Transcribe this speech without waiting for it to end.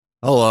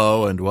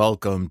Hello and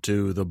welcome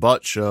to The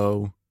Butt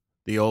Show.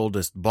 The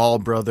oldest ball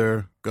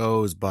brother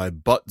goes by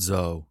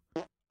Butzo.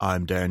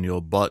 I'm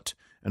Daniel Butt,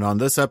 and on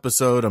this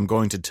episode I'm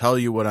going to tell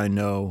you what I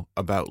know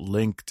about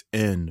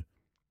LinkedIn.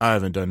 I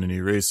haven't done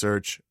any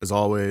research. As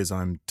always,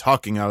 I'm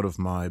talking out of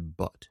my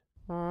butt.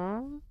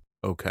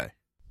 Okay.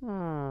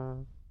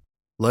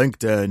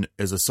 LinkedIn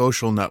is a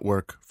social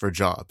network for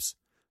jobs.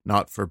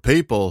 Not for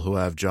people who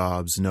have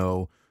jobs,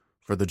 no,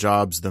 for the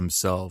jobs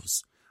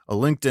themselves. A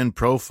LinkedIn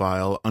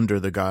profile, under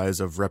the guise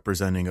of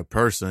representing a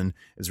person,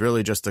 is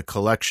really just a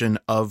collection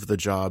of the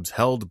jobs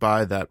held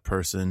by that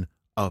person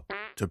up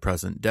to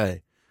present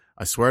day.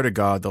 I swear to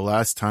God, the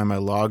last time I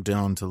logged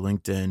on to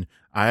LinkedIn,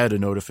 I had a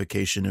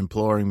notification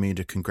imploring me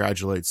to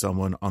congratulate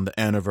someone on the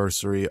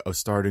anniversary of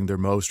starting their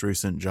most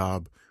recent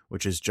job,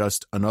 which is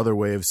just another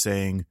way of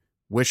saying,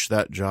 wish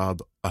that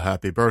job a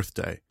happy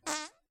birthday.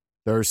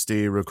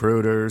 Thirsty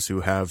recruiters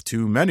who have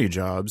too many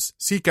jobs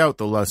seek out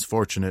the less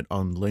fortunate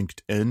on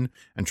LinkedIn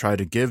and try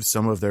to give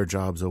some of their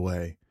jobs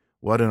away.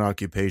 What an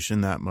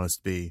occupation that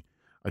must be.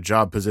 A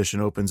job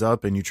position opens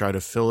up and you try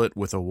to fill it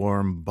with a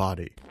warm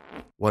body.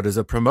 What is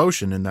a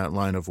promotion in that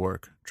line of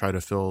work? Try to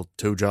fill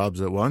 2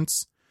 jobs at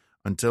once?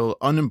 Until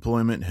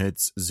unemployment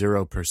hits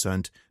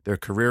 0%, their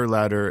career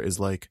ladder is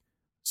like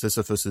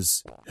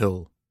Sisyphus's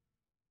hill.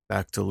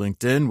 Back to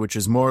LinkedIn, which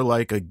is more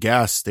like a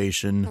gas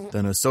station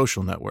than a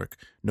social network.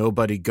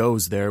 Nobody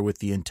goes there with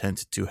the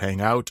intent to hang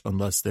out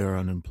unless they're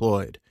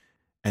unemployed.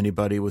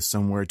 Anybody with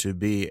somewhere to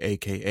be,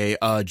 aka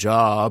a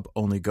job,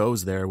 only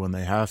goes there when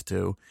they have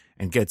to,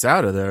 and gets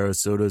out of there as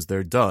soon as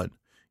they're done,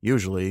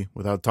 usually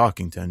without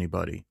talking to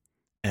anybody.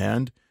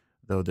 And,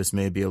 though this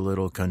may be a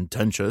little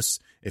contentious,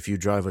 if you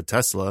drive a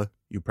Tesla,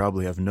 you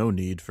probably have no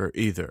need for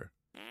either.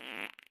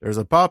 There's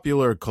a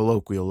popular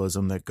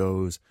colloquialism that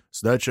goes,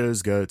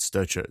 snitches get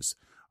stitches.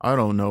 I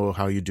don't know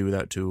how you do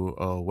that to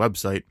a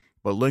website,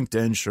 but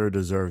LinkedIn sure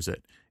deserves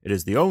it. It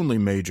is the only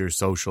major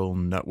social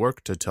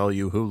network to tell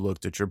you who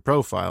looked at your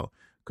profile.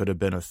 Could have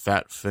been a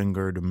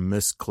fat-fingered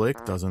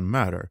misclick, doesn't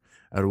matter.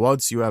 And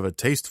once you have a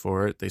taste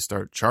for it, they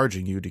start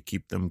charging you to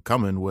keep them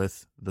coming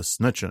with the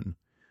snitchin'.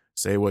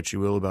 Say what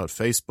you will about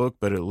Facebook,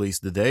 but at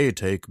least they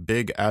take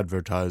big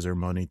advertiser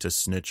money to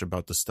snitch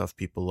about the stuff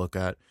people look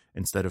at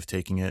instead of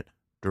taking it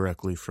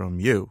directly from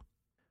you.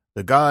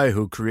 The guy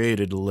who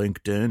created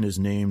LinkedIn is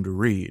named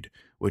Reed,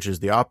 which is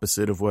the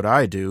opposite of what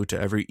I do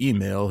to every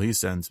email he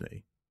sends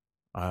me.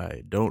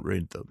 I don't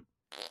read them.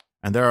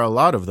 And there are a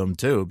lot of them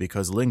too,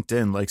 because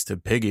LinkedIn likes to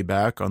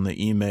piggyback on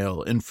the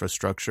email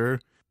infrastructure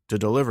to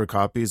deliver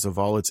copies of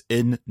all its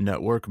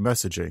in-network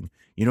messaging.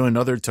 You know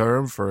another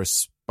term for a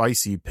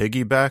spicy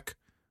piggyback?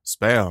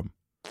 Spam.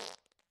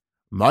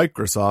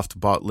 Microsoft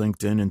bought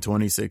LinkedIn in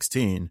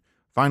 2016,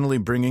 finally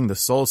bringing the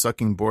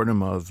soul-sucking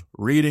boredom of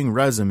reading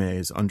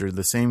resumes under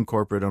the same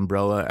corporate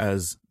umbrella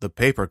as the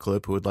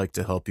paperclip who would like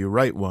to help you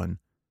write one.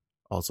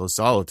 Also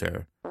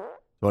solitaire.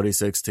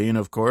 2016,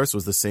 of course,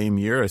 was the same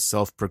year a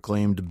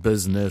self-proclaimed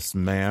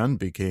businessman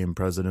became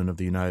president of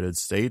the United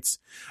States.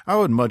 I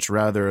would much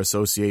rather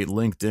associate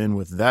LinkedIn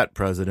with that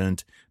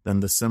president than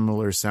the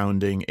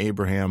similar-sounding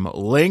Abraham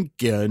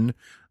Lincoln,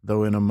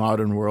 though in a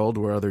modern world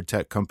where other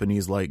tech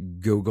companies like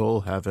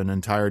Google have an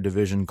entire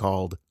division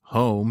called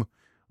Home,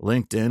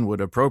 LinkedIn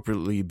would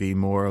appropriately be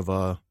more of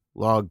a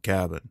log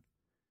cabin.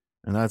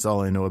 And that's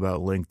all I know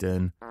about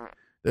LinkedIn.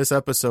 This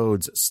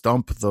episode's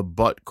Stump the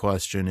Butt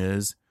question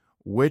is,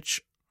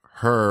 which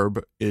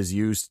herb is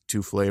used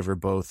to flavor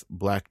both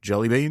black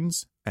jelly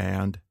beans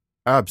and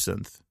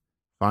absinthe?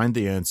 Find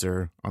the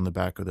answer on the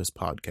back of this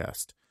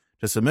podcast.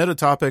 To submit a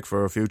topic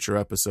for a future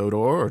episode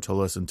or to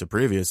listen to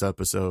previous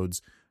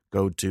episodes,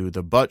 go to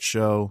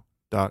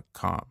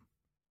thebuttshow.com.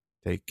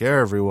 Take care,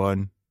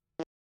 everyone.